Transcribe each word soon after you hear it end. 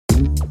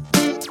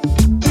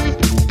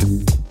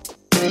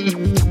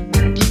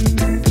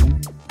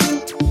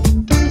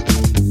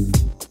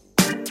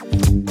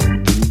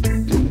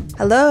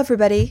Hello,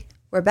 everybody.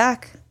 We're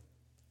back.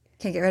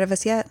 Can't get rid of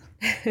us yet.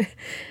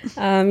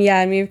 And we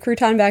have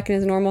Crouton back in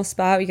his normal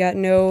spot. We got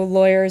no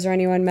lawyers or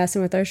anyone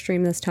messing with our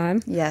stream this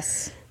time.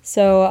 Yes.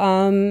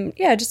 So,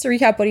 just to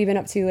recap, what have you been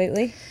up to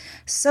lately?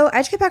 So I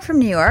just got back from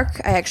New York.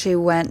 I actually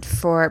went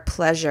for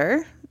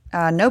pleasure.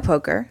 No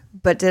poker,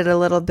 but did a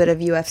little bit of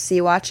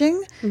UFC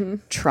watching. Mm-hmm.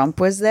 Trump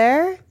was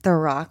there. The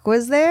Rock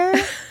was there.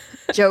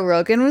 Joe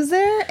Rogan was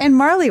there. And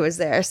Marle was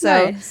there.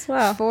 So nice.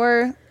 Wow.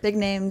 4 big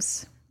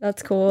names.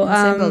 That's cool. In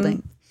the same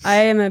building. I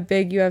am a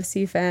big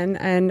UFC fan,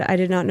 and I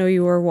did not know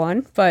you were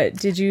one, but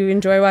did you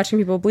enjoy watching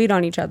people bleed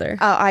on each other?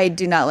 Oh, I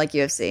do not like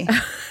UFC.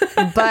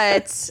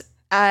 But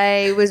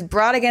I was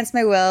brought against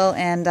my will,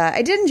 and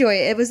I did enjoy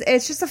it.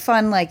 It's just a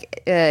fun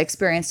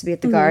experience to be at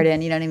the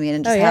Garden, you know what I mean?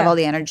 And just have all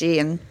the energy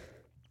and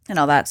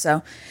all that.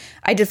 So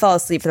I did fall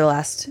asleep for the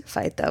last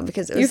fight, though,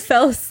 because it was... You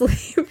fell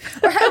asleep?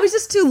 Or it was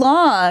just too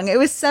long. It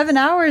was 7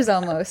 hours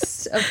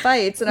almost of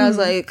fights, and I was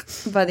like,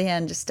 by the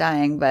end, just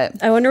dying.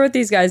 But I wonder what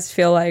these guys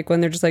feel like when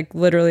they're just like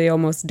literally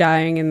almost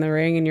dying in the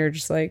ring, and you're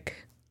just like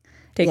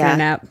taking a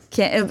nap.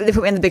 They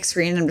put me on the big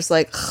screen, and I'm just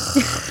like,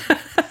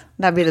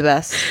 that'd be the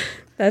best.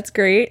 That's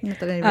great. Not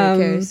that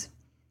anybody cares.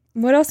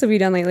 What else have we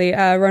done lately?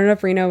 Running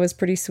Up Reno was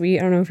pretty sweet.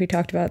 I don't know if we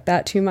talked about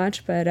that too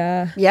much, but...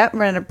 Yep,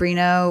 Running Up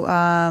Reno.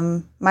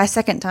 My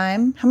second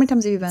time. How many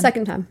times have you been?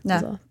 Second time. No.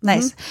 As well.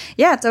 Nice. Mm-hmm.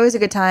 Yeah, it's always a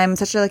good time.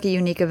 Such a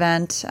unique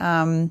event.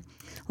 A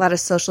lot of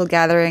social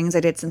gatherings. I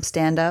did some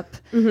stand-up.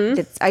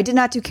 Mm-hmm. I did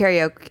not do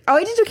karaoke. Oh,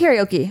 I did do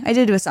karaoke. I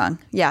did do a song.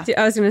 Yeah.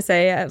 I was going to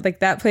say,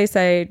 that place,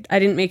 I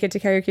didn't make it to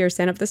karaoke or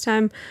stand-up this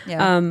time.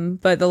 Yeah.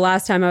 But the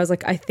last time I was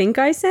like, I think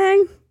I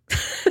sang.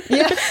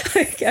 Yeah.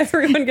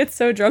 Everyone gets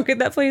so drunk at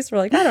that place. We're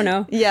like, I don't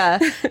know. Yeah.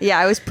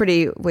 I was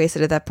pretty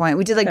wasted at that point.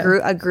 We did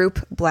a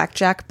group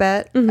blackjack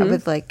bet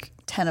with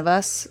 10 of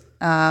us,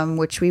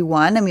 which we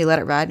won, and we let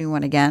it ride, and we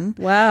won again.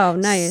 Wow,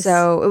 nice.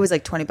 So it was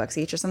 $20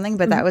 each or something,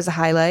 but that was a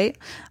highlight.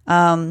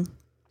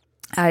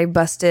 I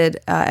busted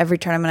every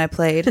tournament I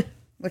played,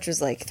 which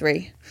was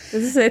 3.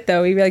 This is it,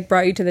 though. We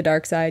brought you to the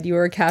dark side. You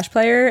were a cash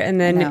player, and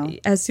then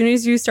as soon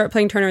as you start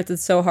playing tournaments,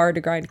 it's so hard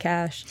to grind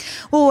cash.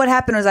 Well, what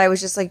happened was I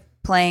was just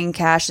playing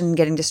cash and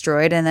getting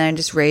destroyed, and then I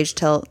just rage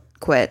till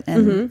quit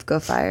and go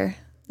fire.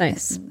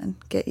 Nice. And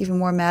get even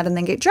more mad and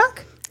then get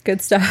drunk.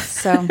 Good stuff.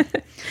 So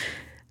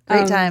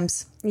great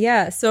times.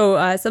 Yeah.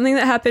 So something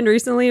that happened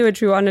recently,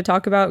 which we wanted to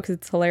talk about because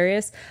it's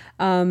hilarious.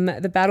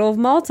 The Battle of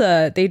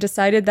Malta, they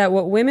decided that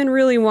what women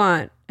really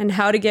want and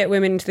how to get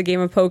women into the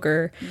game of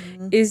poker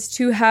is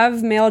to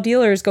have male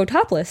dealers go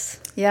topless.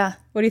 Yeah.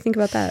 What do you think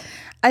about that?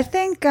 I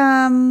think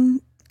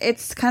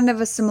it's kind of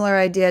a similar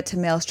idea to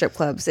male strip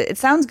clubs. It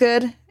sounds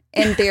good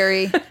in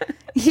theory.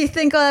 You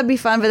think, oh, that'd be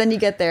fun, but then you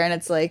get there and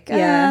it's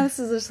this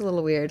is just a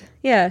little weird.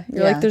 Yeah.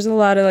 You're there's a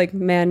lot of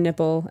man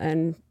nipple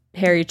and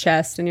hairy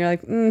chest, and you're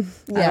like, I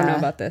don't know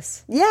about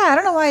this. Yeah, I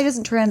don't know why it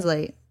doesn't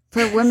translate.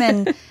 For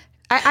women,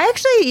 I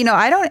actually,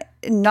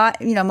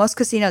 most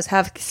casinos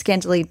have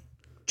scantily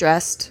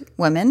dressed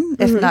women,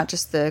 if not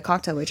just the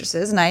cocktail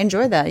waitresses, and I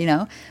enjoy that,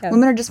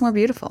 Women are just more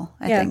beautiful,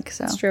 I think.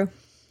 So that's true.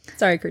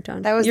 Sorry,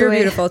 Crouton. That was You're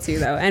beautiful too,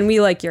 though, and we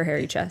like your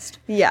hairy chest.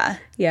 Yeah.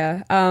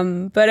 Yeah.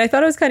 But I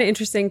thought it was kind of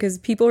interesting because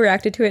people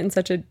reacted to it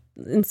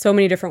in so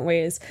many different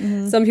ways.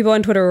 Mm-hmm. Some people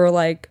on Twitter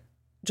were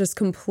just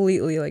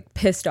completely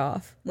pissed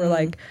off. We're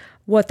like,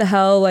 what the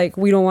hell?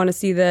 We don't want to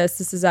see this.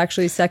 This is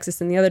actually sexist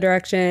in the other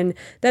direction.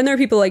 Then there are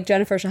people like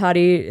Jennifer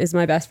Shahadi is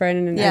my best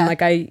friend.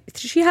 And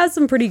she has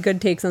some pretty good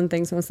takes on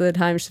things most of the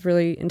time. She's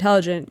really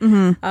intelligent.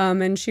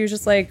 Mm-hmm. And she was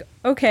just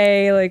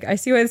okay, I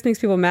see why this makes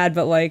people mad,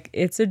 but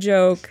it's a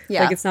joke.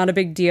 Yeah. It's not a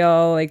big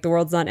deal. The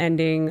world's not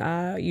ending.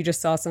 You just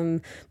saw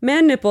some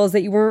man nipples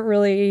that you weren't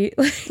really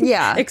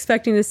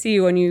expecting to see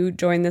when you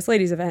joined this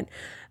ladies event.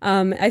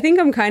 I think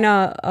I'm kind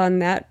of on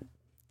that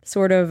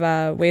sort of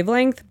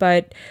wavelength,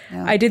 but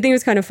I did think it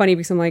was kind of funny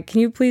because I'm like, can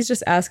you please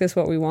just ask us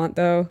what we want,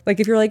 though?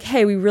 If you're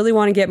hey, we really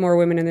want to get more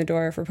women in the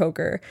door for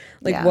poker,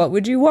 what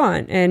would you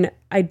want? And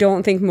I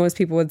don't think most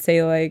people would say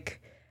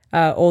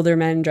older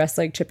men dressed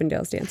like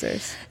Chippendales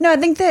dancers. No, I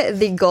think that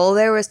the goal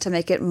there was to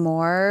make it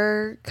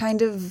more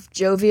kind of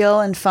jovial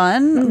and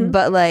fun,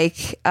 but I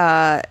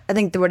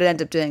think what it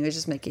ended up doing was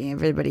just making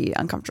everybody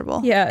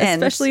uncomfortable. Yeah,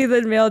 especially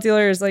the male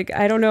dealers.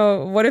 I don't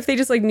know, what if they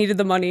just needed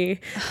the money?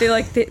 They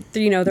they're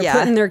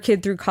putting their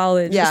kid through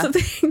college or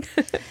something.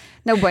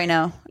 No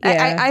bueno.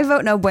 Yeah. I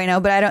vote no bueno,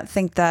 but I don't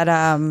think that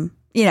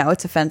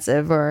it's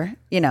offensive or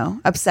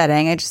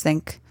upsetting. I just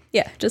think.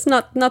 Yeah, just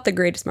not the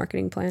greatest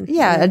marketing plan.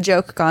 Yeah, a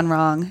joke gone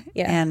wrong.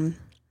 Yeah. And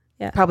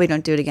probably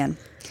don't do it again.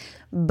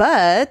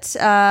 But,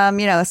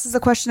 this is a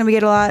question that we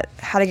get a lot.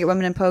 How to get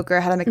women in poker,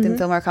 how to make them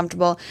feel more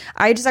comfortable.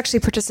 I just actually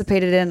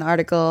participated in an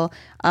article.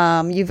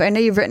 I know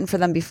you've written for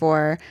them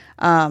before,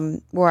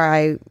 where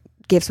I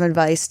gave some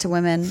advice to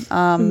women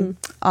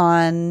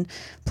on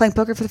playing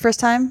poker for the first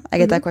time. I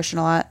get that question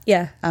a lot.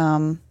 Yeah.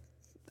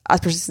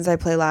 Especially since I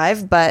play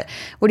live. But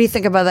what do you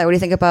think about that? What do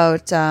you think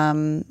about...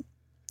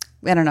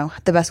 I don't know,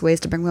 the best ways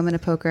to bring women to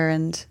poker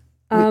and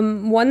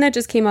One that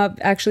just came up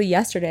actually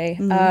yesterday.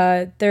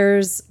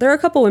 There are a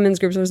couple women's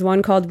groups. There's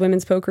one called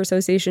Women's Poker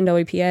Association,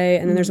 WPA,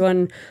 and then there's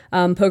one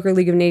Poker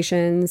League of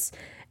Nations.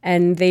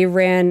 And they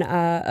ran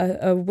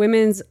a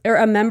women's or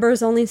a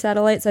members only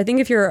satellite. So I think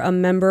if you're a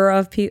member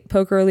of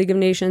Poker League of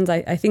Nations,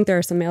 I think there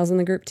are some males in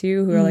the group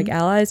too who are like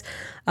allies.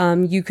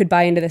 You could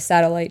buy into the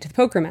satellite to the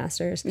Poker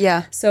Masters.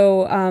 Yeah.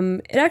 So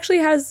it actually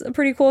has a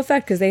pretty cool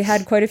effect because they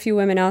had quite a few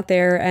women out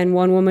there, and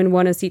one woman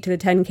won a seat to the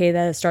 10K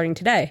that is starting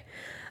today.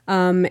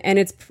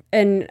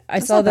 And I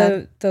saw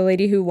the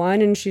lady who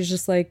won, and she's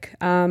just like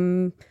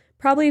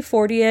probably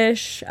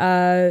 40-ish,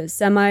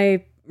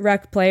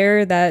 semi-rec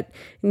player that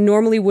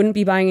normally wouldn't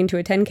be buying into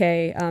a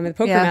 10K at the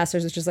Poker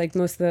Masters, which is like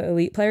most of the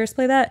elite players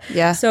play that.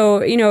 Yeah.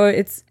 So, you know,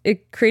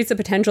 it creates a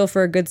potential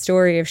for a good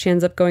story if she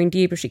ends up going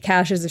deep, if she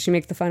cashes, if she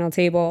makes the final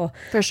table.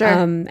 For sure.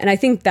 And I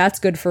think that's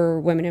good for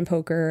women in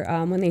poker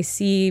when they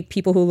see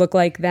people who look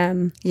like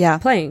them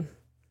playing.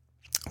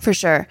 For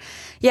sure.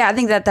 Yeah, I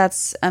think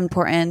that's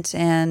important,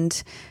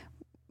 and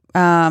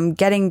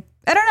getting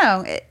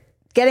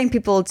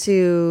people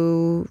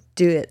to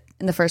do it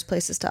in the first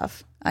place is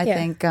tough. I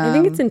think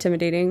it's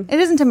intimidating. It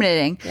is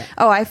intimidating. Yeah.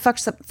 Oh, I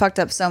fucked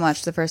up so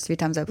much the first few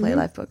times I played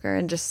live poker,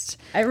 and just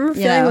I remember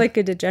feeling like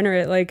a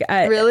degenerate. Like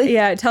really,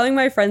 telling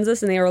my friends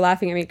this, and they were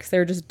laughing at me because they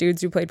were just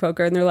dudes who played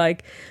poker, and they're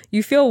like,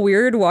 "You feel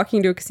weird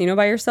walking to a casino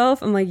by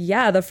yourself?" I'm like,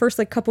 "Yeah." The first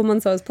like couple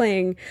months I was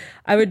playing,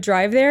 I would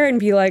drive there and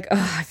be like,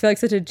 "Oh, I feel like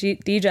such a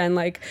degen,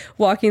 like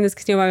walking in this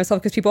casino by myself,"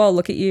 because people all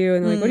look at you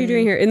and they're like, "What are you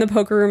doing here?" In the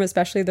poker room,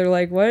 especially, they're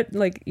like, "What?"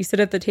 Like you sit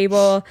at the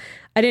table.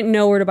 I didn't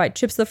know where to buy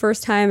chips the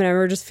first time, and I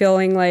remember just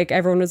feeling like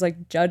everyone was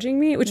like judging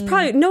me, which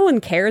probably no one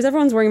cares.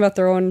 Everyone's worrying about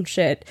their own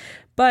shit.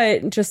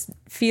 But just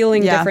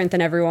feeling different than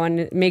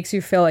everyone makes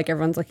you feel like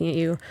everyone's looking at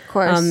you. Of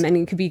course. And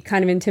it could be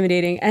kind of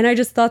intimidating. And I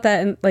just thought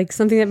that like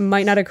something that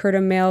might not occur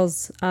to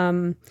males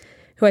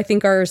who I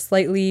think are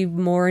slightly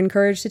more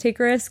encouraged to take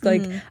risk.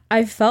 Like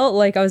I felt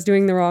like I was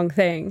doing the wrong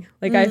thing.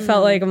 Like I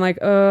felt like I'm like,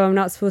 oh, I'm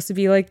not supposed to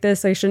be like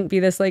this. I shouldn't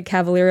be this like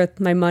cavalier with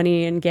my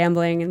money and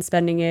gambling and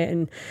spending it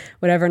and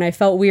whatever. And I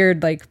felt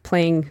weird like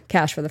playing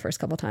cash for the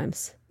first couple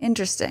times.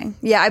 Interesting.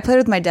 Yeah, I played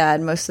with my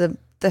dad most of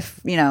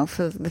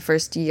for the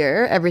first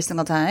year every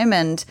single time,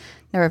 and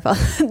never felt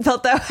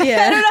that way.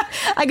 Yeah. I don't know.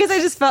 I guess I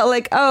just felt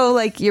like, oh,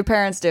 like your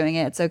parents doing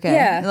it, it's okay.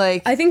 Yeah.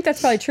 Like I think that's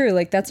probably true.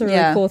 Like that's a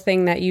really cool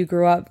thing that you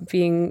grew up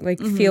being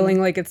like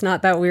feeling like it's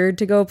not that weird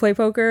to go play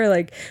poker.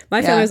 Like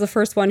my family was the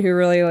first one who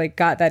really like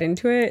got that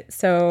into it.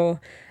 So,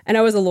 and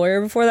I was a lawyer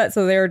before that,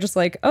 so they were just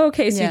like, oh,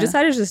 okay, so you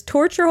decided to just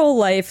torch your whole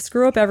life,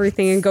 screw up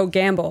everything, and go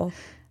gamble.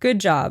 Good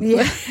job.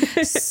 Yeah.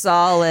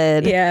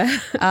 Solid. Yeah.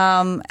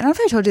 I don't know if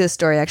I told you this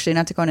story, actually,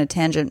 not to go on a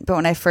tangent, but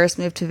when I first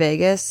moved to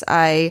Vegas,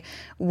 I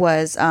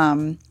was,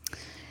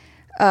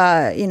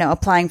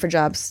 applying for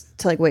jobs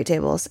to like wait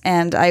tables,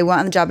 and I went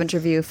on the job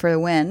interview for the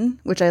Win,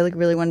 which I like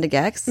really wanted to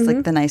get because it's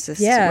like the nicest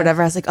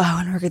whatever. I was like, oh, I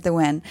want to work at the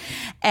Win.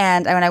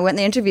 And when I went in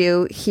the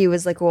interview, he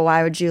was like, well,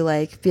 why would you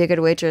like be a good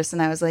waitress?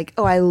 And I was like,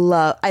 oh, I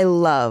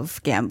love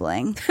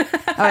gambling.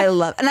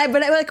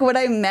 But what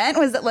I meant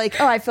was that like,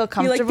 oh, I feel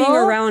comfortable. You like being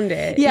around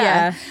it.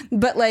 Yeah.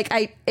 But like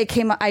I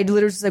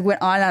literally just like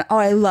went on and oh,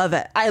 I love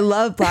it. I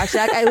love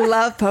blackjack. I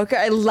love poker.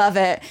 I love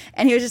it.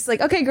 And he was just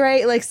like, okay,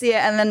 great. Like, see it.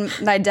 And then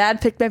my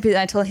dad picked me up and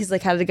I told him, he's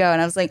like, how did it go? And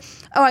I was like,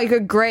 oh, I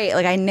did great.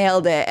 Like I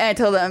nailed it. And I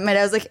told him, and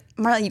I was like,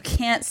 Marle, you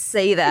can't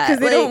say that. Because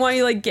they don't want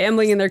you like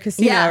gambling in their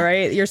casino,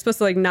 right? You're supposed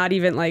to like not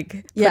even like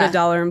put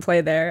 $1 and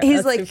play there. He's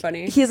that's like, too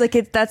funny. He's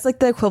like, that's like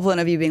the equivalent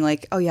of you being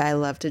like, oh yeah, I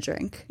love to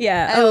drink.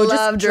 Yeah. I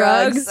love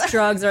drugs.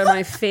 Drugs are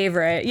my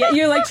favorite. Yeah.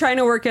 You're like trying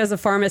to work as a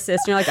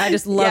pharmacist. And you're like, I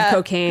just love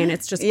cocaine.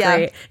 It's just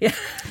great. Yeah.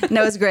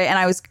 No, it was great. And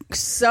I was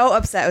so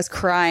upset. I was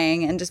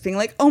crying and just being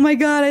like, oh my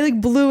God, I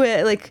like blew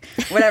it. Like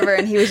whatever.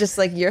 And he was just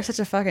like, you're such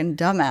a fucking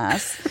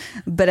dumbass.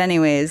 But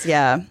anyways,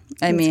 yeah.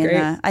 I mean,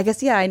 I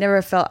guess, I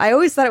never felt, I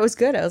always thought it was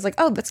good. I was like,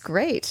 oh, that's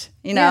great.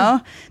 You know,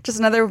 just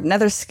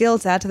another skill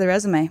to add to the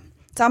resume.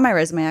 It's on my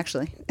resume,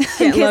 actually.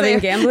 Loving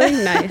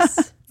gambling?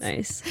 Nice.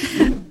 Nice.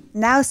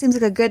 Now seems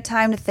like a good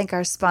time to thank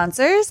our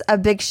sponsors. A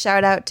big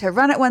shout out to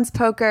Run It Once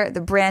Poker,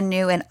 the brand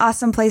new and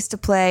awesome place to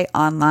play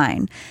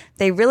online.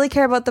 They really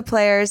care about the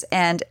players,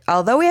 and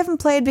although we haven't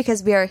played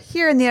because we are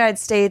here in the United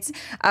States,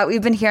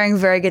 we've been hearing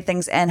very good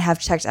things and have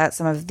checked out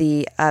some of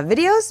the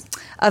videos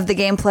of the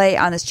gameplay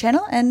on this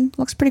channel, and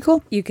looks pretty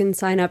cool. You can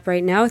sign up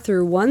right now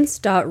through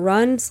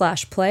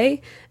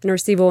once.run/play and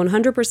receive a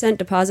 100%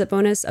 deposit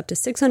bonus up to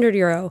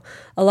 €600,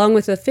 along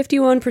with a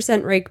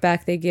 51% rake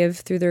back they give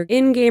through their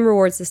in-game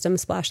reward system,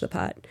 Splash the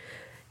Pot.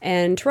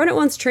 And to Run It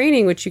Once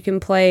training, which you can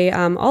play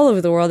all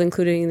over the world,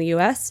 including in the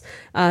US.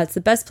 It's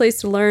the best place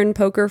to learn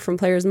poker from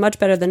players much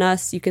better than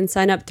us. You can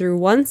sign up through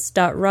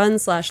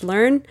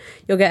once.run/learn.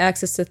 You'll get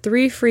access to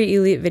 3 free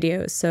elite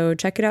videos, so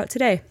check it out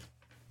today.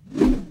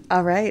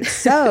 All right,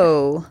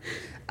 so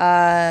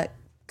kind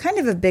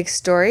of a big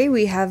story.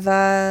 We have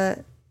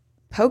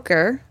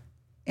poker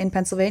in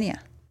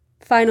Pennsylvania.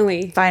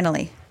 Finally.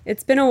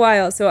 It's been a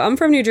while. So I'm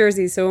from New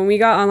Jersey. So when we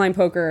got online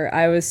poker,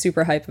 I was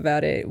super hype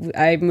about it.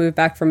 I moved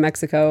back from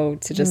Mexico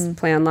to just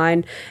play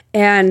online.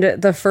 And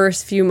the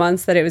first few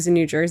months that it was in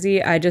New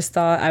Jersey, I just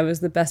thought I was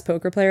the best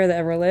poker player that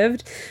ever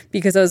lived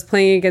because I was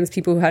playing against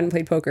people who hadn't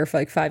played poker for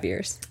like 5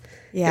 years.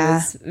 Yeah. It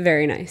was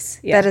very nice.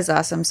 Yeah. That is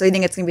awesome. So you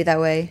think it's going to be that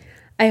way?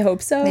 I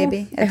hope so.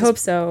 Maybe. I hope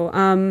so.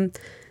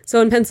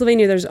 So in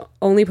Pennsylvania, there's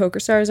only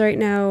PokerStars right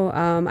now.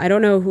 I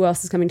don't know who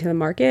else is coming to the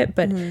market,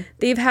 but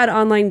they've had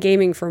online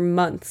gaming for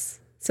months.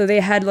 So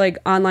they had like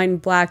online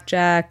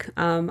blackjack,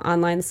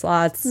 online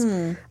slots,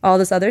 all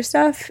this other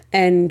stuff.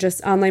 And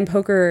just online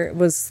poker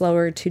was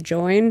slower to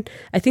join.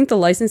 I think the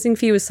licensing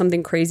fee was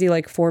something crazy,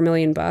 like $4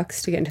 million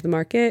to get into the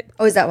market.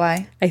 Oh, is that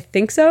why? I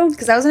think so.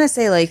 Because I was going to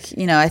say, like,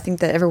 I think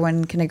that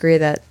everyone can agree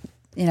that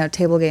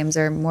table games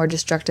are more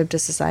destructive to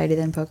society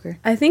than poker.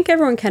 I think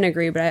everyone can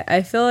agree, but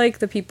I feel like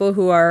the people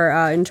who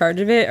are in charge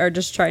of it are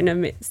just trying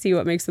to see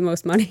what makes the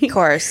most money. Of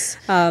course.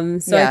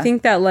 I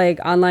think that like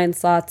online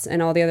slots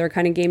and all the other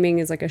kind of gaming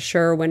is like a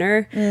sure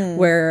winner,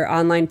 where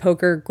online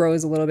poker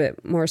grows a little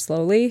bit more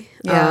slowly.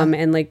 Yeah.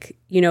 And like,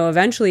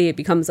 eventually it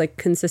becomes like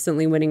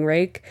consistently winning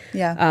Rake.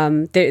 Yeah.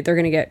 They're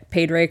going to get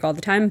paid Rake all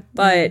the time,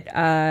 but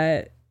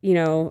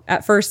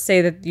at first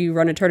say that you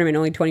run a tournament,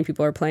 only 20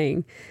 people are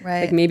playing. Right.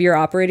 Like maybe your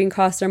operating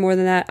costs are more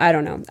than that. I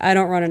don't know. I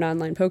don't run an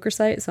online poker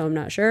site, so I'm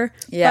not sure.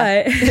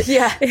 Yeah. But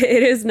yeah,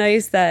 it is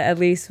nice that at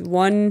least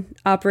one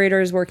operator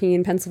is working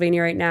in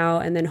Pennsylvania right now.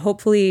 And then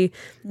hopefully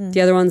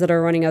the other ones that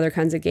are running other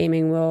kinds of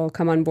gaming will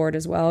come on board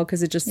as well.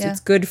 Because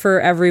it's good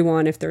for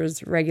everyone if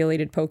there's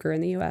regulated poker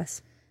in the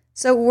US.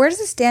 So where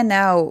does it stand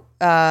now?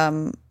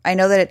 I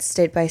know that it's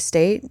state by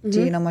state.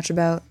 Do you know much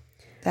about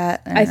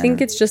that? I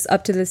think it's just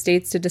up to the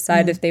states to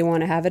decide if they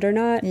want to have it or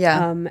not.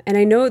 Yeah. And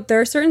I know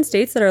there are certain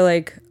states that are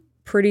like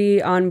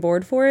pretty on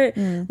board for it.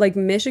 Like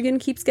Michigan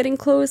keeps getting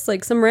close,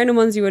 like some random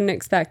ones you wouldn't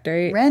expect,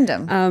 right?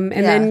 Random.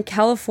 Then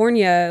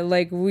California,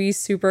 like we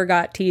super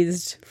got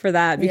teased for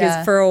that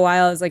because for a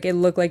while it's like it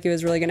looked like it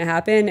was really going to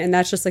happen, and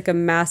that's just like a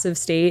massive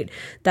state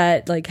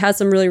that like has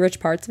some really rich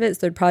parts of it.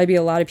 So there'd probably be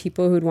a lot of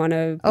people who'd want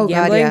to be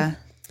gambling. God,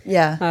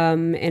 yeah.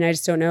 And I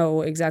just don't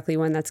know exactly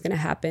when that's going to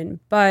happen.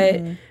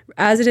 But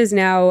as it is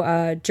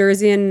now,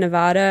 Jersey and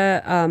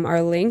Nevada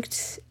are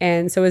linked,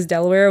 and so is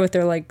Delaware with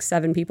their like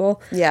 7 people.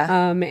 Yeah.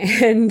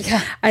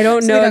 I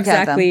don't know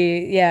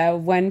exactly,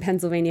 when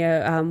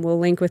Pennsylvania will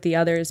link with the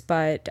others.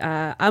 But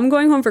I'm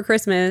going home for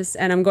Christmas,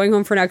 and I'm going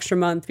home for an extra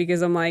month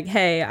because I'm like,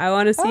 hey, I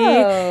want to see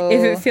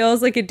if it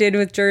feels like it did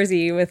with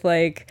Jersey with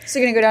like. So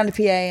you're gonna go down to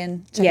PA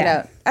and check it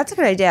out. That's a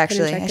good idea,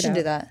 actually. I should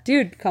do that.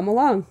 Dude, come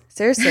along.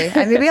 Seriously.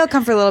 Maybe I'll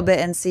come for a little bit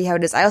and see how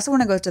it is. I also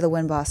want to go to the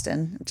Wynn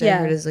Boston, which I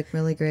heard is like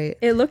really great.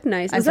 It looked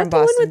nice. Was that the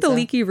one with the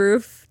leaky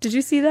roof? Did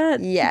you see that?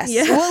 Yes.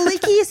 Yeah. Well,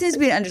 leaky seems to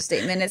be an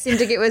understatement. It seemed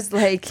like it was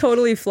like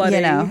totally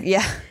flooding.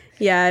 Yeah.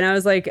 Yeah, and I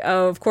was like,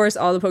 oh, of course,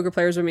 all the poker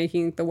players were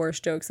making the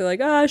worst jokes. They're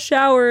like,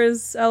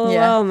 showers, LOL.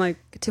 Yeah. I'm like,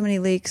 too many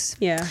leaks.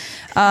 Yeah.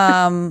 But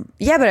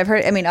I've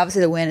heard,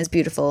 obviously the Wynn is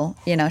beautiful.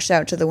 Shout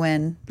out to the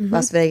Wynn.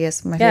 Las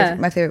Vegas, my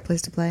favorite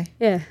place to play.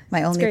 Yeah.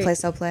 My only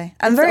place I'll play.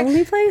 The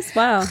only place?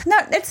 Wow. No,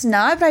 it's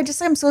not, but I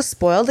just, I'm so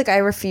spoiled. Like, I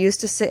refuse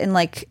to sit in,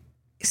 like,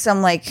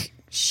 some, like,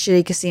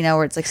 shitty casino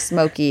where it's, like,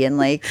 smoky and,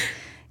 like...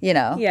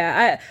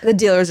 the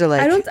dealers are like,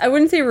 I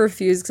wouldn't say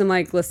refuse, because I'm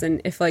like, listen,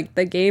 if like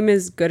the game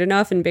is good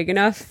enough and big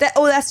enough,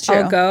 that's true.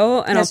 I'll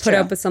go and I'll put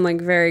up with some like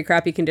very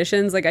crappy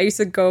conditions. Like I used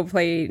to go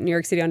play New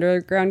York City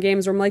Underground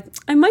games where I'm like,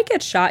 I might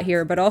get shot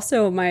here, but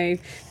also my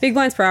big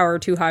blinds per hour are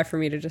too high for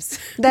me to just.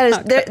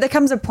 There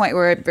comes a point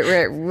where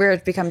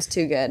it becomes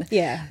too good.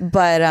 Yeah,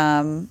 but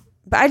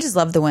I just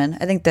love the Wynn.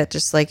 I think that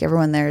just like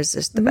everyone there is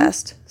just the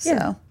best.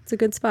 So it's a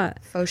good spot.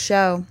 Faux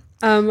show.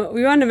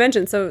 We wanted to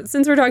mention, so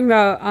since we're talking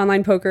about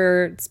online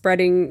poker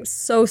spreading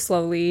so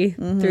slowly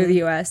through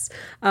the US,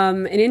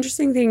 an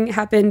interesting thing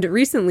happened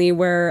recently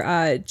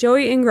where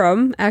Joey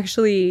Ingram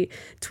actually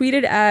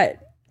tweeted at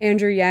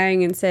Andrew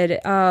Yang and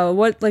said,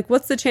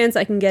 what's the chance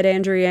I can get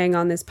Andrew Yang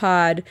on this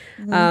pod?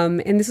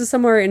 And this was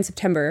somewhere in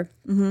September.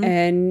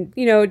 And,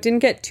 didn't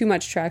get too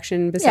much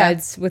traction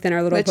besides within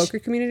our little poker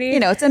community.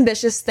 It's an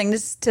ambitious thing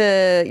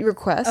to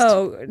request.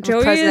 Oh,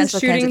 Joey is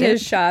shooting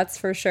his shots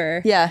for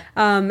sure. Yeah.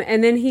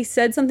 And then he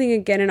said something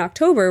again in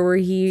October where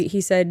he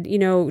said,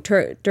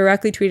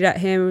 directly tweeted at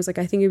him. It was like,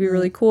 I think it'd be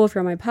really cool if you're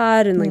on my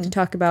pod and like to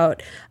talk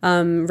about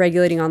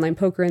regulating online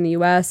poker in the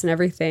US and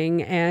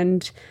everything.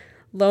 And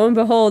lo and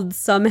behold,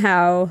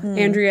 somehow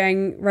Andrew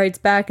Yang writes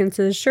back and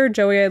says, sure,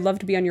 Joey, I'd love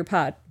to be on your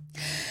pod.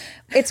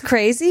 It's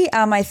crazy.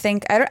 I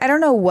think, I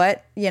don't know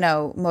what,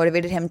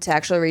 motivated him to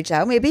actually reach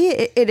out. Maybe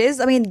it is.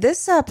 I mean,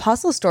 this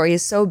puzzle story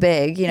is so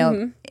big,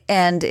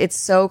 and it's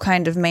so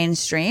kind of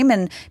mainstream.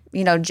 And,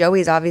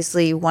 Joey's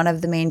obviously one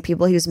of the main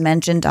people. He was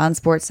mentioned on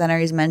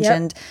SportsCenter. He's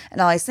mentioned and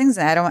all these things.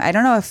 And I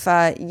don't know if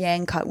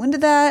Yang caught wind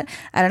of that.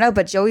 I don't know,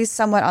 but Joey's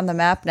somewhat on the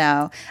map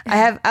now. I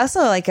have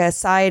also like a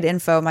side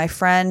info. My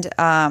friend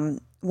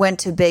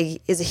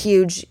is a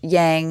huge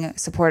Yang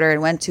supporter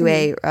and went to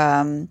a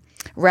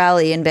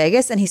rally in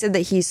Vegas, and he said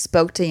that he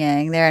spoke to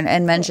Yang there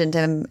and mentioned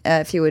him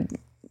if he would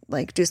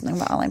like do something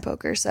about online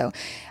poker. So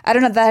I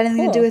don't know if that had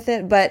anything to do with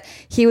it, but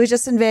he was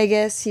just in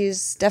Vegas.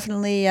 He's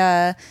definitely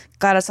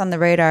got us on the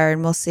radar,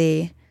 and we'll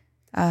see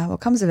what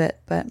comes of it.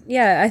 But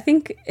yeah, I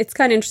think it's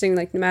kind of interesting,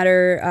 like no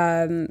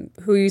matter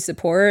who you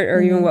support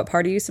or even what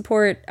party you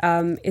support,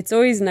 it's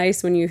always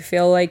nice when you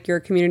feel like your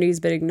community's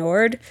been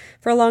ignored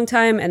for a long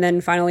time and then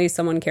finally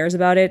someone cares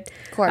about it.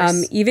 Of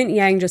course. Even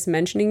Yang just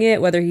mentioning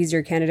it, whether he's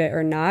your candidate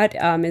or not,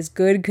 is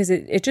good because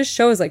it just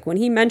shows like when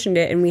he mentioned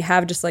it and we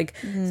have just like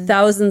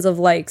thousands of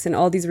likes and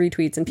all these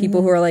retweets and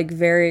people who are like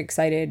very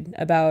excited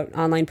about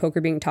online poker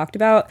being talked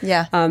about.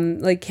 Yeah.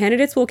 Like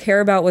candidates will care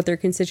about what their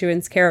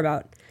constituents care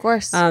about. Of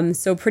course.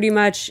 So pretty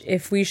much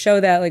if we show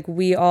that like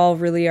we all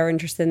really are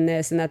interested in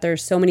this and that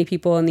there's so many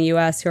people in the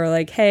US who are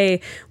like,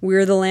 hey,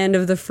 we're the land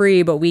of the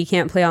free, but we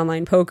can't play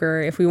online poker.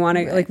 If we want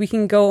to, like we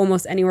can go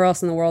almost anywhere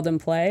else in the world and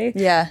play.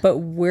 Yeah. But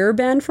we're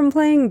banned from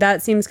playing.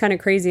 That seems kind of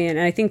crazy. And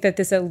I think that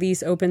this at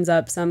least opens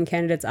up some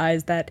candidates'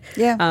 eyes that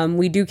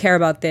we do care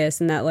about this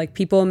and that like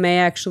people may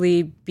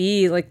actually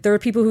be like, there are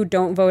people who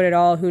don't vote at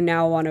all who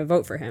now want to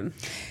vote for him.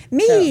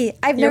 Me, so,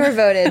 I've never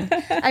voted.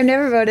 I've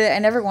never voted. I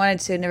never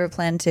wanted to, never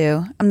planned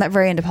to. I'm not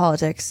very into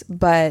politics,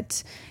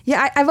 but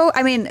yeah, I vote.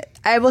 I mean,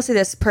 I will say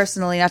this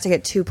personally, not to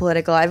get too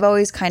political. I've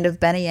always kind of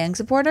been a Yang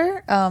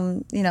supporter,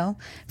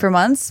 for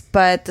months,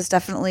 but this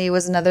definitely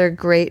was another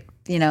great,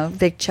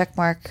 big check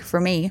mark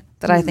for me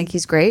that I think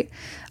he's great.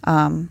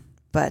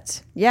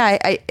 But yeah,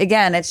 I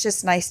again, it's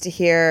just nice to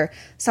hear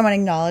someone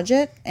acknowledge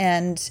it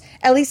and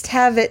at least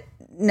have it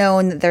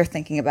known that they're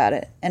thinking about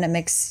it, and it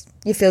makes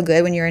you feel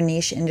good when you're a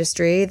niche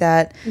industry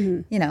that,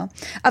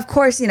 of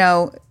course,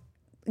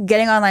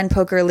 getting online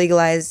poker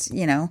legalized,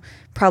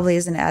 probably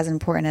isn't as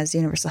important as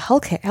universal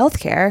health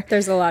care.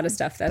 There's a lot of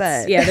stuff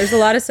there's a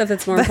lot of stuff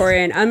that's more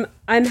important.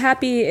 I'm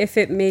happy if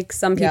it makes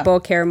some people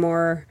care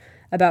more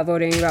about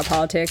voting, about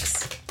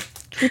politics.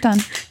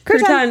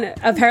 Crouton.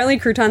 Apparently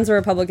Crouton's a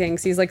Republican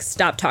because he's like,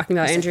 stop talking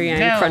about Andrew Yang.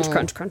 No. Crunch,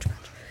 crunch, crunch,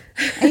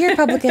 crunch. I hear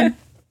Republican.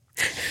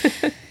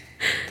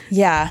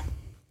 Yeah.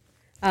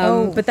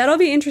 But that'll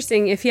be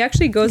interesting if he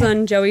actually goes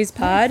on Joey's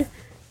pod.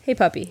 Hey,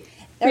 puppy.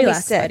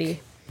 Relax, buddy.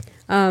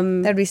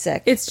 That'd be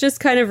sick. It's just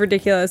kind of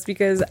ridiculous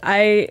because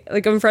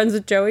I'm friends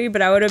with Joey,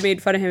 but I would have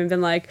made fun of him and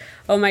been like,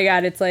 oh my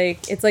God, it's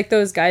like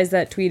those guys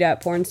that tweet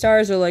at porn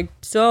stars are like,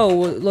 so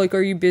like,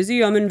 are you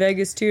busy? I'm in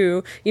Vegas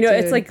too. Dude.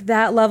 It's like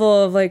that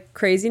level of like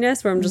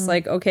craziness where I'm just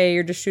like, okay,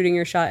 you're just shooting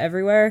your shot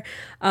everywhere.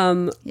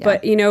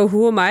 But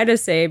who am I to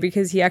say,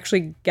 because he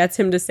actually gets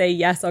him to say,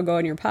 yes, I'll go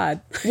on your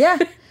pod. Yeah.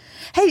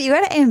 Hey, you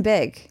got to aim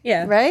big.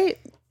 Yeah. Right?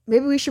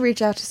 Maybe we should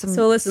reach out to some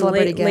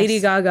celebrity guests. Lady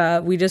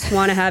Gaga, we just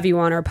want to have you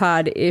on our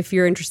pod if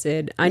you're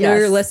interested. I know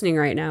you're listening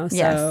right now,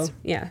 so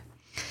yeah.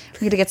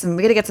 We gotta get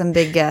some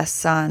big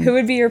guests on. Who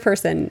would be your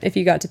person if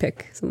you got to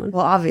pick someone?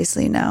 Well,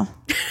 obviously no.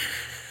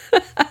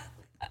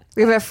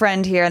 We have a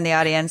friend here in the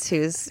audience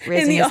who's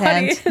raising his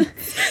hand.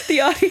 The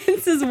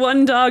audience is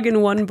one dog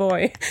and one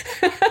boy.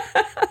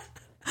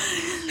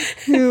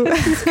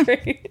 That's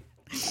great.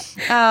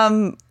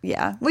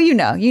 Yeah.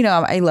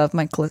 Well, I love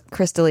my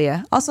Chris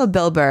D'Elia. Also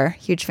Bill Burr,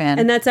 huge fan.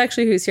 And that's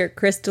actually who's here.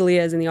 Chris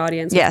D'Elia is in the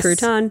audience with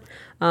Crouton.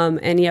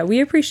 And yeah,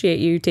 we appreciate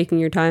you taking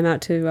your time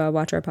out to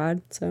watch our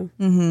pod. So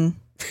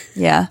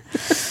yeah.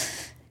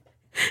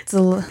 It's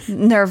a little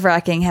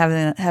nerve-wracking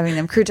having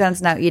them.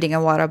 Crouton's now eating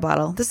a water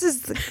bottle. This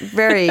is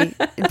very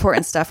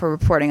important stuff we're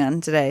reporting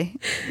on today.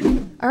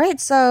 All right,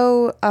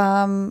 so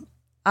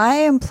I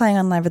am playing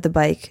on Live at the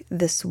Bike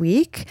this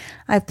week.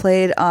 I've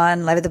played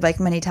on Live at the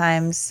Bike many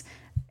times.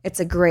 It's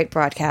a great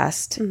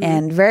broadcast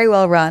and very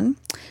well run.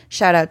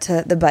 Shout out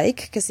to the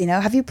Bike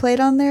Casino. Have you played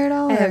on there at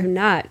all? I have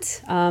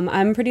not.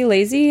 I'm pretty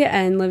lazy,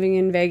 and living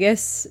in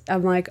Vegas,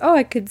 I'm like, oh,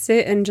 I could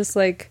sit and just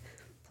like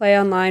play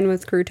online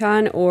with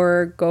Crouton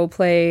or go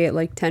play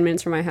like 10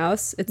 minutes from my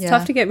house. It's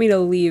tough to get me to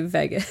leave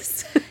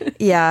Vegas.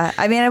 Yeah.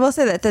 I mean, I will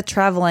say that the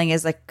traveling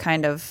is like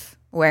kind of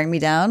wearing me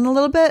down a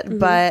little bit,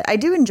 but I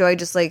do enjoy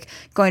just like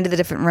going to the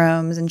different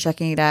rooms and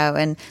checking it out,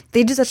 and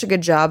they do such a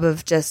good job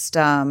of just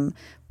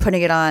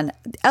putting it on.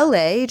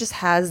 LA just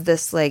has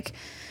this like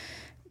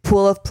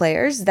pool of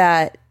players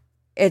that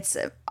it's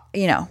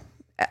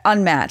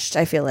unmatched.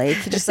 I feel like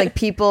just like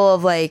people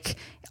of like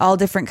all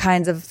different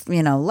kinds of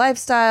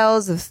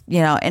lifestyles, of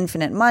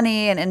infinite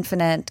money and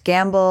infinite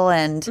gamble,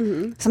 and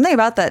something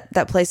about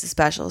that place is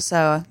special.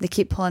 So they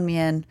keep pulling me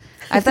in.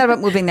 I've thought about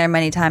moving there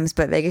many times,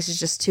 but Vegas is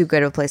just too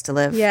good of a place to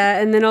live. Yeah,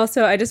 and then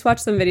also I just watched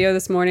some video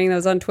this morning that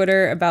was on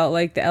Twitter about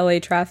like the LA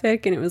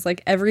traffic, and it was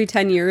like every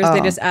 10 years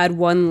they just add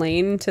one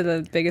lane to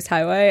the biggest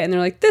highway, and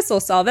they're like, this will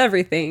solve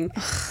everything,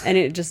 and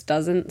it just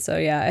doesn't. So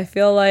yeah, I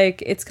feel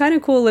like it's kind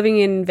of cool living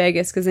in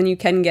Vegas because then you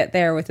can get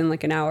there within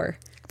like an hour.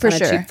 For on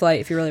sure. a cheap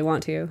flight if you really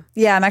want to.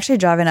 Yeah, I'm actually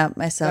driving up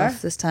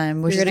myself this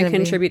time. Which you're going to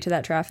contribute to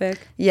that traffic?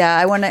 Yeah,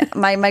 I want to.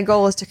 My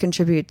goal is to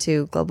contribute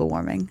to global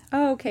warming.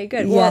 Oh, okay,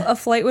 good. Yeah. Well, a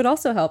flight would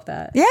also help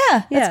that. Yeah,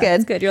 that's good.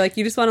 That's good. You're like,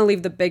 you just want to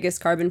leave the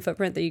biggest carbon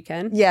footprint that you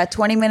can. Yeah,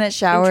 20-minute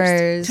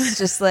showers,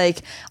 just like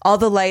all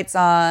the lights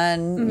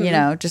on,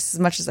 just as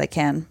much as I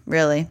can,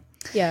 really.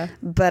 Yeah.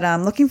 But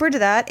I'm looking forward to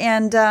that,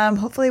 and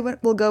hopefully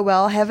it will go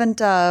well. I haven't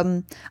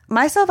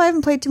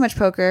played too much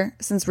poker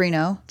since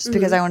Reno, just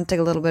because I want to take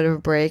a little bit of a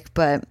break.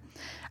 But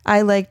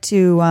I like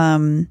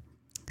to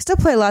still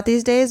play a lot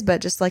these days,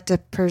 but just like to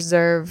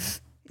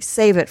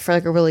save it for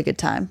like a really good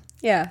time.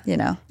 Yeah. You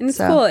know? And it's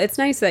cool. It's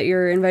nice that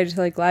you're invited to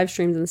like live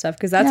streams and stuff,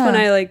 because that's when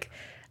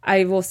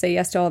I will say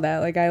yes to all that.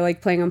 Like, I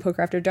like playing on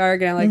Poker After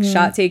Dark, and I like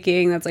shot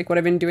taking. That's like what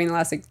I've been doing the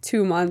last like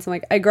 2 months. I'm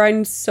like, I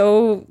grind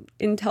so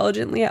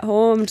intelligently at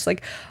home. Just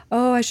like,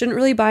 oh, I shouldn't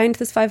really buy into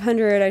this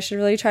 500. I should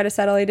really try to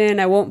settle it in.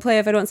 I won't play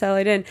if I don't settle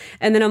it in.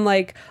 And then I'm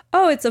like,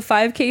 oh, it's a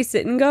 5K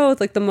sit and go with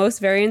like the most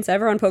variance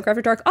ever on Poker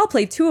After Dark. I'll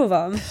play 2 of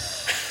them.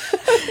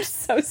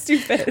 So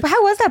stupid. But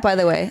how was that, by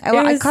the way?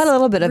 I caught a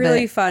little bit of it.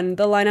 Really fun.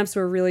 The lineups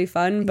were really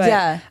fun, but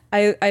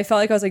I felt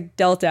like I was like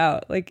dealt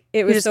out. Like,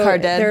 it was so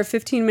card dead. There are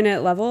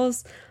 15-minute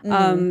levels.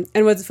 And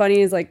what's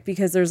funny is like,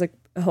 because there's like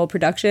a whole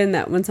production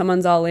that when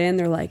someone's all in,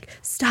 they're like,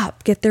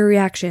 stop, get their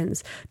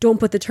reactions. Don't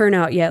put the turn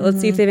out yet. Let's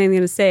see if they have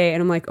anything to say.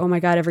 And I'm like, oh my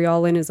God, every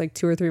all in is like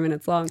 2 or 3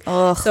 minutes long.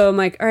 Ugh. So I'm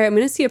like, all right, I'm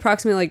going to see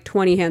approximately like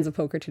 20 hands of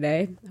poker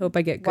today. Hope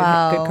I get good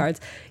cards.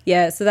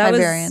 Yeah. So that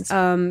was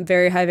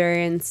very high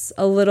variance,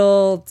 a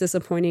little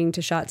disappointing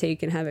to shot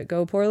take and have it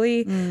go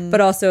poorly,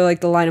 but also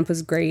like the lineup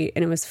was great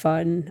and it was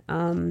fun.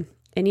 And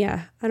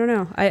yeah, I don't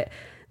know.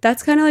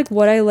 That's kind of like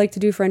what I like to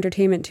do for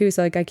entertainment too.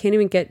 So like, I can't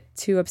even get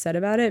too upset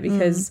about it,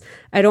 because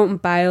I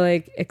don't buy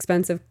like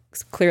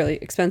clearly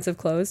expensive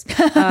clothes,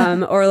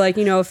 or like,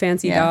 you know, a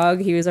fancy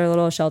dog. He was our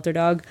little shelter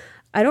dog.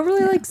 I don't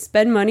really like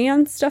spend money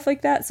on stuff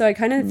like that. So I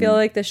kind of feel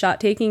like the shot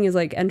taking is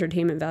like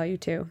entertainment value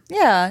too.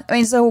 Yeah. I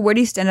mean, so where do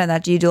you stand on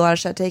that? Do you do a lot of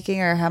shot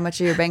taking, or how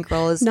much of your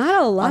bankroll is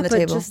not a lot, on the but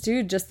table?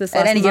 just this last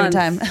at any month,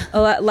 given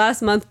time?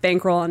 Last month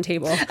bankroll on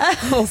table.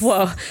 Oh,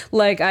 whoa.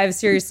 Like, I've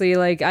seriously,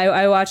 like,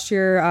 I watched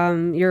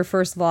your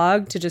first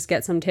vlog to just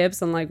get some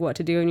tips on like what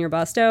to do in your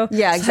busto.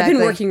 Yeah, exactly. So I've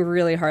been working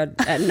really hard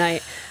at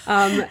night.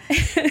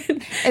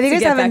 If you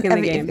guys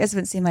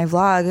haven't seen my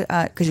vlog,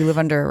 because you live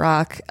under a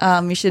rock,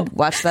 you should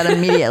watch that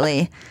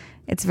immediately.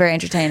 It's very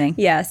entertaining.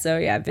 Yeah, so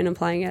yeah, I've been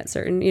applying at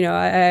certain, you know,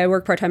 I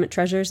work part-time at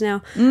Treasures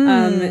now,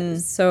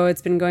 so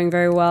it's been going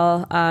very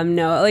well.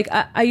 No, like,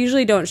 I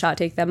usually don't shot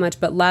take that much,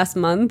 but last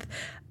month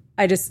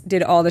I just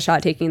did all the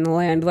shot taking in the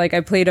land. Like,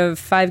 I played a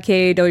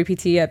 5K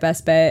WPT at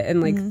Best Bet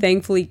and like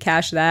thankfully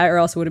cashed that, or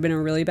else it would have been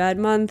a really bad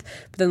month.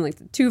 But then like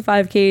the 2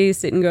 5Ks,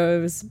 sit and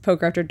goes,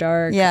 Poker After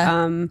Dark.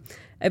 Yeah.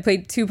 I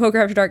played 2 Poker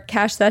After Dark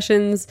cash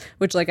sessions,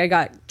 which like I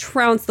got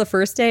trounced the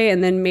first day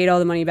and then made all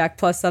the money back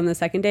plus some the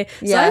second day.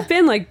 So I've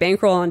been like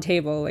bankroll on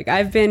table. Like,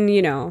 I've been,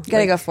 you know.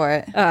 Gotta go for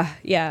it.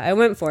 Yeah, I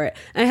went for it.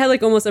 And I had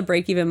like almost a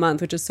break-even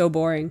month, which is so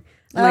boring.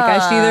 Like,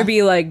 I should either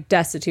be like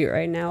destitute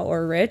right now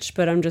or rich,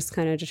 but I'm just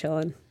kind of just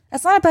chilling.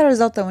 That's not a bad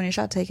result though when you're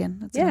shot taken.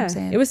 That's what I'm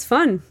saying. It was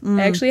fun.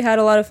 I actually had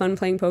a lot of fun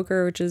playing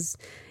poker, which is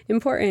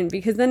important,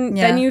 because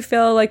then you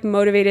feel like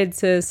motivated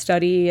to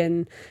study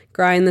and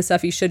grind the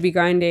stuff you should be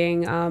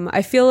grinding.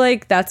 I feel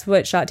like that's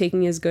what shot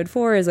taking is good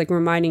for, is like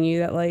reminding you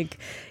that like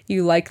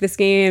you like this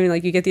game, and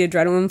like you get the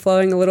adrenaline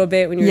flowing a little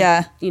bit when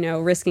you're you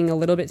know, risking a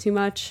little bit too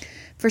much.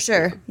 For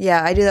sure.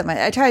 Yeah, I do that.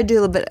 I try to do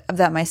a little bit of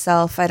that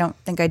myself. I don't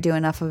think I do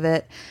enough of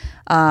it.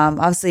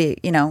 Obviously,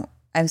 you know,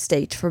 I'm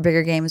staked for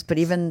bigger games, but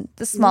even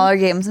the smaller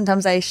games,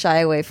 sometimes I shy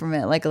away from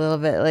it like a little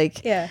bit.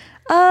 Like,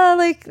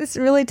 like it's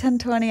really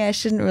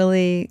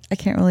 10-20. I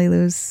can't really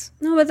lose.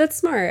 No, but that's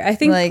smart. I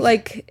think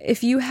like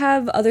if you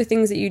have other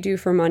things that you do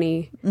for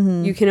money,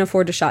 you can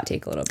afford to shot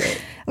take a little bit.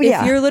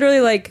 If you're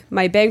literally like,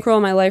 my bankroll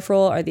and my life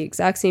roll are the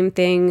exact same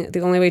thing, the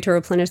only way to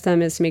replenish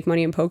them is to make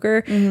money in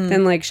poker,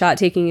 then like shot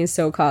taking is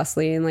so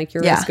costly, and like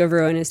your risk of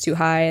ruin is too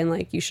high, and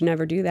like you should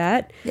never do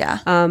that.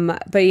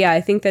 But yeah,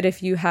 I think that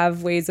if you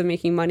have ways of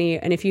making money,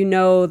 and if you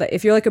know that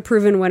if you're like a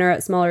proven winner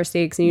at smaller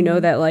stakes, and you know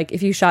that like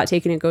if you shot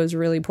take and it goes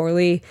really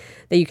poorly,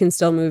 that you can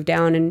still move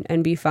down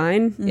and be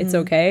fine. It's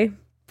okay.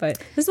 But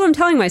this is what I'm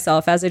telling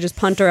myself as I just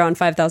punt around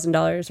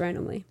 $5,000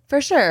 randomly. For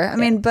sure. I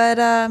mean, but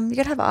you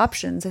gotta have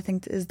options, I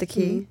think, is the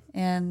key.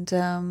 And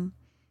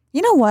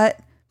you know what?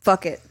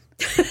 Fuck it.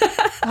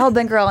 I'll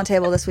bankroll on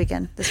table this week.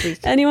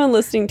 Anyone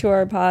listening to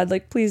our pod,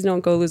 like, please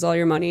don't go lose all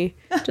your money.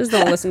 Just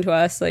don't listen to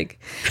us. Like,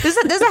 there's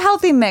a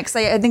healthy mix.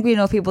 I think we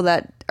know people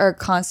that are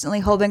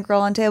constantly whole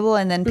bankroll on table,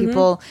 and then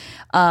people,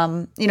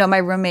 you know, my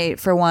roommate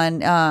for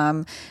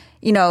one,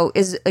 you know,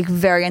 is like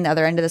very on the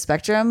other end of the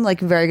spectrum, like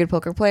very good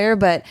poker player,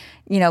 but,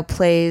 you know,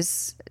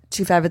 plays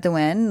 2-5 at the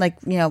win, like,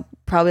 you know,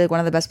 probably like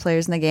one of the best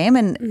players in the game,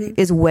 and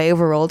is way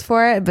overrolled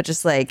for it, but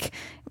just like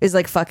is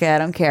like, fuck it, I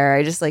don't care,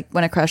 I just like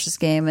want to crush this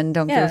game and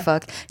don't give a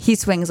fuck. He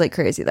swings like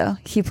crazy though.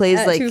 He plays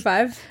at like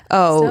 2-5.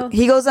 Still?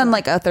 He goes on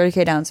like a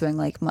 30K downswing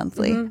like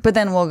monthly, but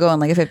then we'll go on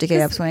like a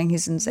 50K upswing.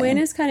 He's insane. Win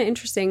is kind of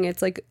interesting.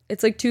 It's like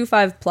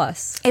 2-5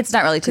 plus. It's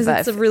not really 2-5.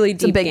 It's a really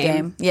deep big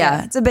game.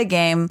 Yeah, it's a big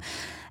game.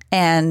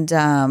 And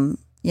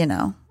you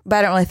know, but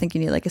I don't really think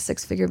you need like a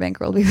 6-figure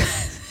bankroll.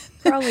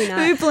 Probably not.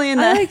 Maybe playing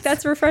that.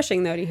 That's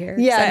refreshing though to hear.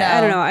 Yeah,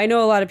 I don't know. I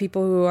know a lot of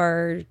people who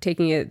are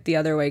taking it the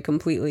other way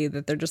completely.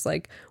 That they're just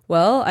like,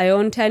 well, I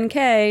own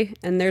 10K,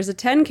 and there's a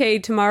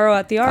 10K tomorrow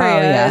at the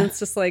Aria, and it's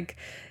just like,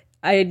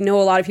 I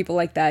know a lot of people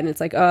like that, and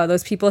it's like, oh,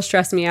 those people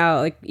stress me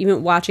out. Like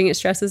even watching it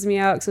stresses me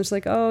out because I'm just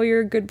like, oh,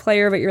 you're a good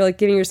player, but you're like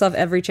giving yourself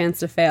every chance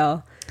to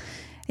fail.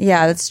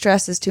 Yeah, that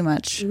stress is too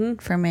much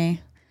for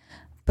me.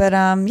 But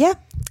yeah,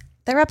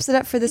 that wraps it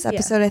up for this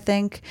episode. I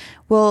think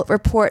we'll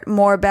report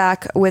more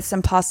back with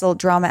some possible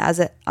drama as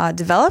it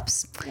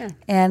develops,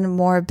 and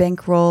more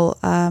bankroll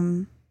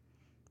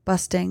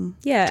busting.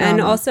 Yeah, drama.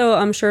 and also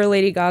I'm sure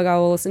Lady Gaga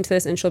will listen to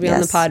this, and she'll be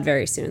on the pod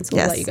very soon. So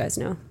we'll let you guys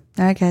know.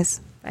 All right, guys.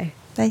 Bye.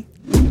 Bye.